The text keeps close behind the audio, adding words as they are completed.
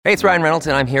Hey, it's Ryan Reynolds,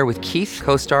 and I'm here with Keith,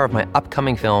 co-star of my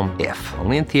upcoming film, If,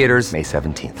 only in theaters May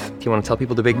 17th. Do you want to tell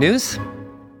people the big news?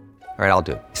 All right, I'll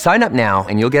do it. Sign up now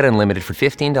and you'll get unlimited for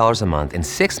 $15 a month and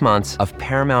 6 months of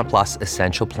Paramount Plus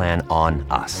Essential Plan on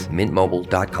us.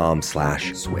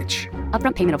 MintMobile.com/switch.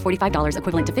 Upfront payment of $45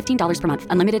 equivalent to $15 per month.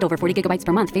 Unlimited over 40 gigabytes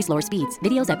per month. Face lower speeds.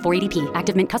 Videos at 480p.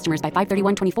 Active Mint customers by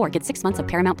 531.24 get 6 months of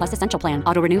Paramount Plus Essential Plan.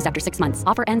 Auto renews after 6 months.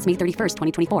 Offer ends May 31st,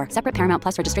 2024. Separate Paramount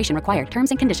Plus registration required. Terms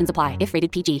and conditions apply if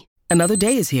rated PG. Another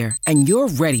day is here, and you're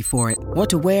ready for it. What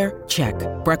to wear? Check.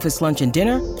 Breakfast, lunch, and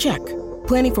dinner? Check.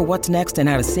 Planning for what's next and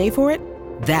how to save for it?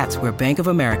 That's where Bank of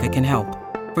America can help.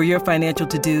 For your financial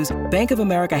to-dos, Bank of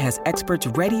America has experts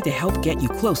ready to help get you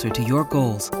closer to your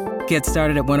goals. Get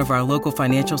started at one of our local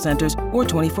financial centers or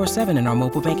 24/7 in our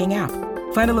mobile banking app.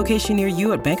 Find a location near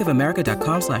you at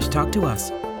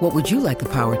bankofamerica.com/talktous. What would you like the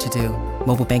power to do?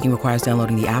 Mobile banking requires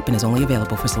downloading the app and is only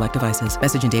available for select devices.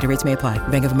 Message and data rates may apply.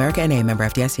 Bank of America N.A., member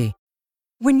FDIC.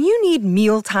 When you need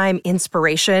mealtime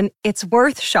inspiration, it's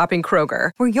worth shopping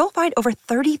Kroger, where you'll find over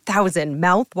 30,000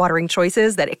 mouth-watering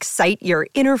choices that excite your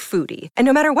inner foodie. And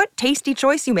no matter what tasty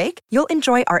choice you make, you'll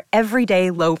enjoy our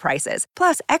everyday low prices,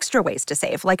 plus extra ways to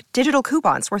save, like digital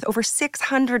coupons worth over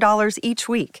 $600 each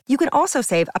week. You can also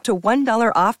save up to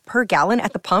 $1 off per gallon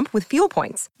at the pump with fuel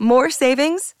points. More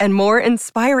savings and more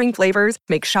inspiring flavors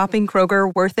make shopping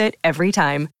Kroger worth it every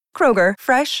time. Kroger,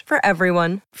 fresh for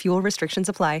everyone. Fuel restrictions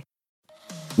apply.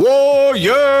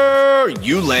 Warrior!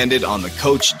 You landed on the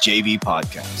Coach JV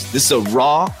podcast. This is a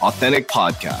raw, authentic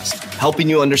podcast, helping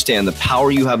you understand the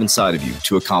power you have inside of you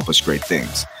to accomplish great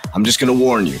things. I'm just going to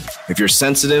warn you, if you're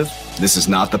sensitive, this is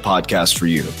not the podcast for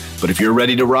you. But if you're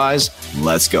ready to rise,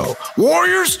 let's go.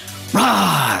 Warriors,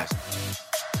 rise!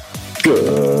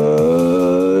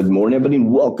 Good morning, everybody,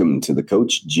 and welcome to the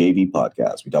Coach JV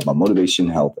podcast. We talk about motivation,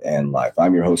 health, and life.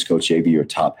 I'm your host, Coach JV, your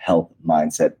top health,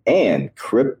 mindset, and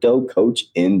crypto coach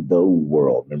in the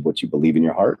world. Remember, what you believe in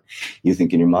your heart, you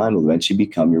think in your mind will eventually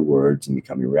become your words and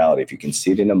become your reality. If you can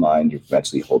see it in a mind, you're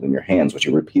eventually holding your hands. What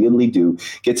you repeatedly do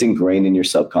gets ingrained in your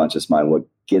subconscious mind. What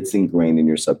gets ingrained in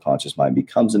your subconscious mind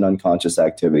becomes an unconscious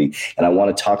activity. And I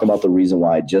want to talk about the reason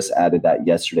why I just added that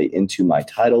yesterday into my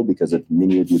title, because if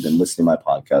many of you have been listening to my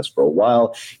podcast for a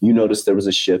while, you noticed there was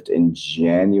a shift in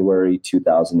January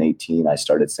 2018. I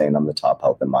started saying I'm the top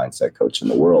health and mindset coach in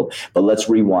the world. But let's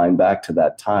rewind back to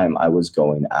that time. I was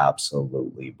going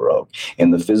absolutely broke.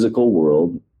 In the physical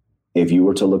world, if you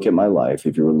were to look at my life,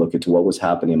 if you were to look at what was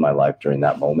happening in my life during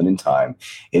that moment in time,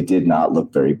 it did not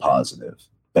look very positive.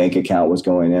 Bank account was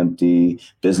going empty.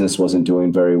 Business wasn't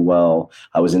doing very well.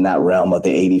 I was in that realm of the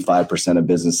 85% of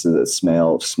businesses that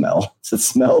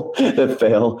that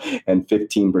fail, and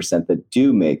 15% that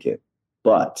do make it.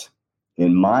 But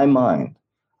in my mind,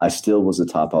 I still was a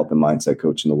top health and mindset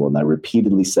coach in the world. And I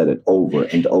repeatedly said it over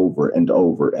and over and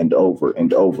over and over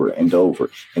and over and over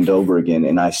and over again.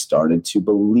 And I started to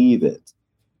believe it.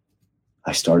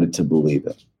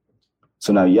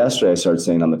 So now yesterday I started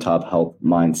saying I'm the top health,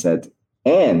 mindset,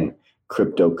 and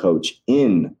crypto coach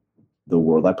in the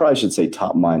world. I probably should say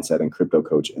top mindset and crypto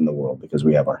coach in the world, because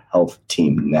we have our health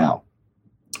team now.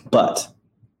 But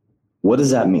what does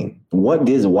that mean?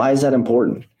 Why is that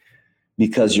important?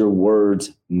 Because your words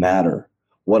matter.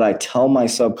 What I tell my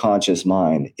subconscious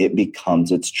mind, it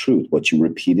becomes its truth. What you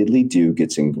repeatedly do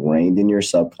gets ingrained in your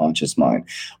subconscious mind.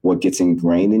 What gets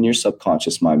ingrained in your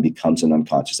subconscious mind becomes an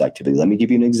unconscious activity. Let me give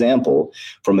you an example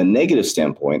from a negative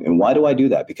standpoint. And why do I do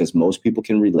that? Because most people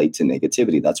can relate to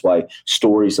negativity. That's why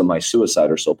stories of my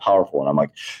suicide are so powerful. And I'm like,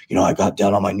 I got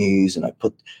down on my knees and I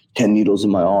put 10 needles in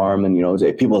my arm, and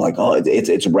people are like, oh,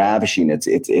 it's ravishing, it's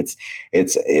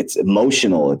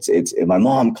emotional, it's my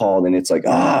mom called, and it's like,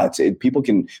 people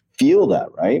can feel that,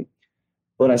 right?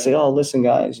 But I say, oh, listen,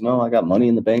 guys, I got money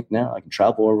in the bank now, I can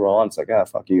travel overall, and it's like,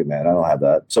 fuck you, man, I don't have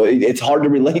that. So it's hard to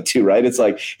relate to, right? It's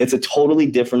like, it's a totally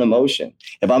different emotion.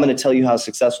 If I'm going to tell you how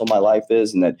successful my life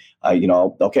is, and that I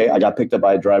got picked up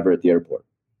by a driver at the airport,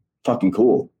 fucking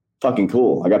cool.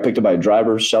 I got picked up by a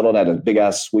driver, shuttled at a big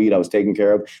ass suite I was taking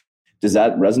care of. Does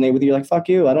that resonate with you? Like, fuck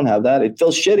you, I don't have that. It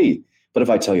feels shitty. But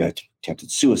if I tell you I attempted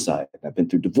suicide, and I've been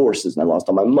through divorces, and I lost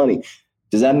all my money,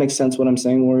 does that make sense what I'm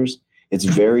saying, Warriors? It's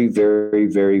very, very,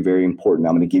 very, very important.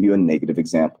 I'm going to give you a negative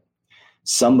example.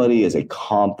 Somebody is a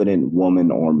confident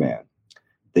woman or man.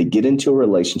 They get into a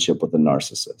relationship with a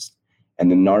narcissist,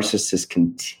 and the narcissist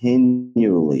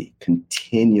continually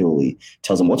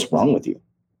tells them, what's wrong with you?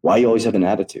 Why you always have an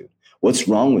attitude? What's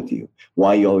wrong with you?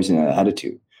 Why you always in an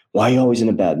attitude? Why are you always in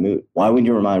a bad mood? Why, when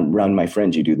you're around my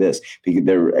friends, you do this? Because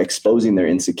they're exposing their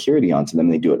insecurity onto them.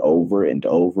 They do it over and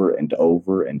over and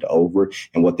over and over.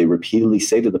 And what they repeatedly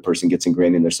say to the person gets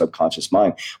ingrained in their subconscious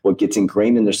mind. What gets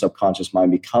ingrained in their subconscious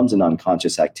mind becomes an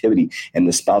unconscious activity. And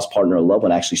the spouse, partner, or loved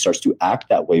one actually starts to act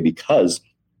that way because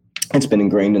it's been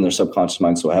ingrained in their subconscious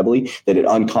mind so heavily that it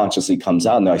unconsciously comes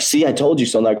out. And they're like, see, I told you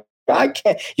so. And they're like,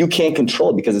 you can't control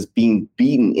it because it's being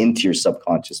beaten into your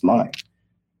subconscious mind.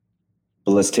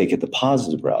 But let's take it the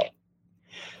positive route.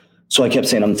 So I kept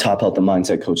saying I'm the top health and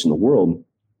mindset coach in the world.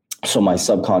 So my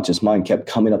subconscious mind kept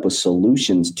coming up with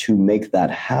solutions to make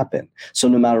that happen. So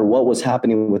no matter what was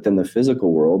happening within the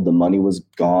physical world, the money was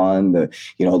gone, it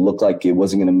looked like it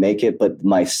wasn't going to make it. But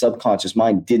my subconscious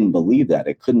mind didn't believe that.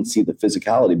 It couldn't see the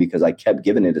physicality because I kept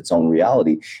giving it its own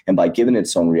reality. And by giving it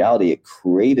its own reality, it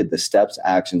created the steps,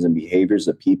 actions, and behaviors,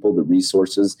 the people, the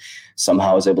resources.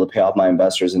 Somehow I was able to pay off my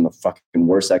investors in the fucking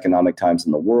worst economic times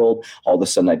in the world. All of a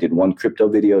sudden I did one crypto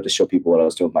video to show people what I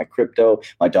was doing with my crypto.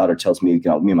 My daughter tells me, me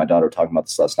and my daughter were talking about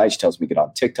this last night. She tells me to get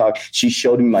on TikTok. She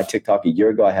showed me my TikTok a year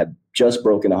ago. I had just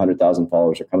broken 100,000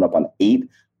 followers. We're coming up on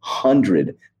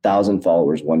 800,000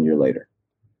 followers 1 year later.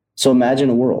 So imagine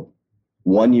a world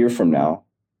 1 year from now,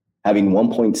 having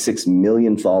 1.6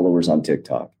 million followers on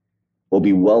TikTok. We'll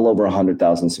be well over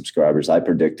 100,000 subscribers. I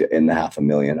predict in the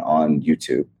 500,000 on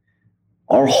YouTube.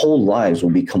 Our whole lives will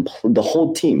be the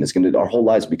whole team is our whole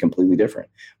lives will be completely different.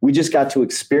 We just got to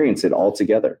experience it all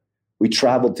together. We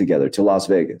traveled together to Las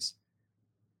Vegas.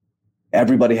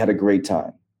 Everybody had a great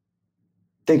time.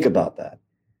 Think about that.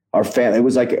 Our family, it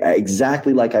was like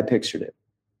exactly like I pictured it.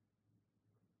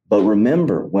 But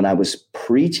remember, when I was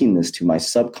preaching this to my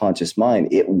subconscious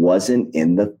mind, it wasn't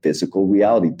in the physical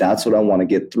reality. That's what I want to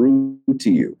get through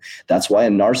to you. That's why a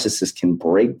narcissist can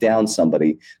break down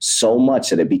somebody so much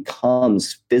that it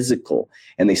becomes physical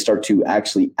and they start to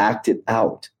actually act it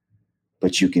out.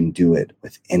 But you can do it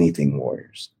with anything,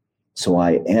 warriors. So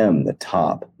I am the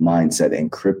top mindset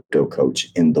and crypto coach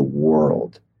in the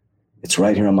world. It's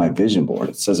right here on my vision board.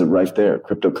 It says it right there,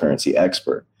 cryptocurrency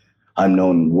expert. I'm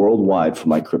known worldwide for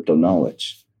my crypto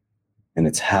knowledge. And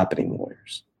it's happening,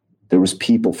 warriors. There was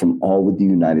people from all of the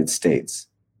United States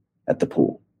at the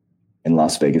pool in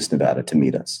Las Vegas, Nevada to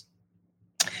meet us.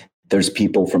 There's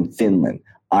people from Finland,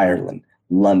 Ireland,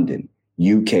 London,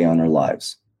 UK on our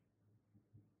lives.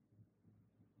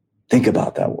 Think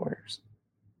about that, warriors.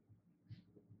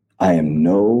 I am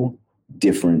no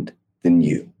different than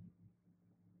you.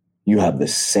 You have the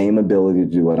same ability to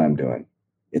do what I'm doing.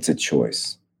 It's a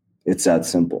choice. It's that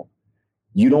simple.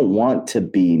 You don't want to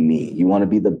be me. You want to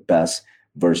be the best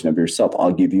version of yourself.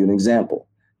 I'll give you an example.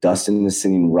 Dustin is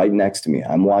sitting right next to me.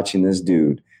 I'm watching this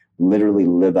dude literally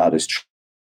live out his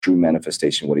true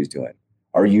manifestation, what he's doing.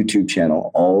 Our YouTube channel,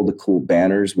 all the cool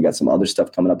banners. We got some other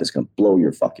stuff coming up that's going to blow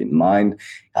your fucking mind.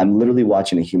 I'm literally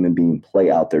watching a human being play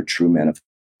out their true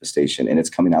manifestation, and it's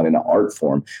coming out in an art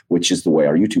form, which is the way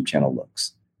our YouTube channel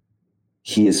looks.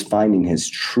 He is finding his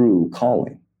true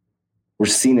calling. We're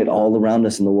seeing it all around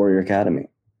us in the Warrior Academy,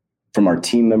 from our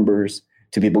team members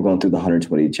to people going through the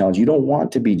 120 challenge. You don't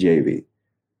want to be JV.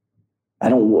 You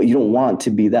don't want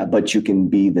to be that, but you can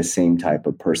be the same type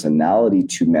of personality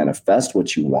to manifest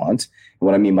what you want. And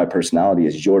what I mean by personality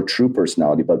is your true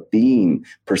personality, but being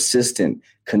persistent,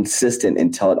 consistent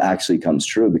until it actually comes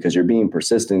true, because you're being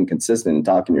persistent and consistent and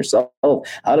talking yourself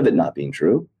out of it not being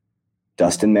true.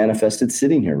 Dustin manifested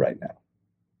sitting here right now.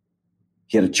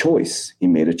 He had a choice. He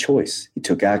made a choice. He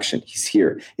took action. He's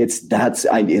here. It's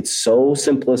so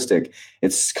simplistic.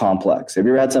 It's complex. Have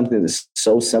you ever had something that's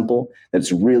so simple that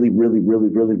it's really, really, really,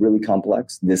 really, really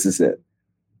complex? This is it.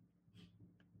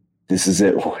 This is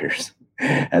it, warriors.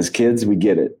 As kids, we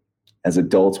get it. As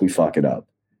adults, we fuck it up.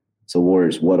 So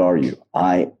warriors, what are you?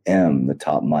 I am the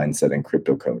top mindset and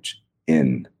crypto coach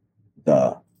in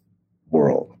the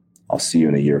world. I'll see you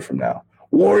in a year from now.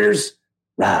 Warriors,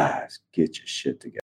 rise. Get your shit together.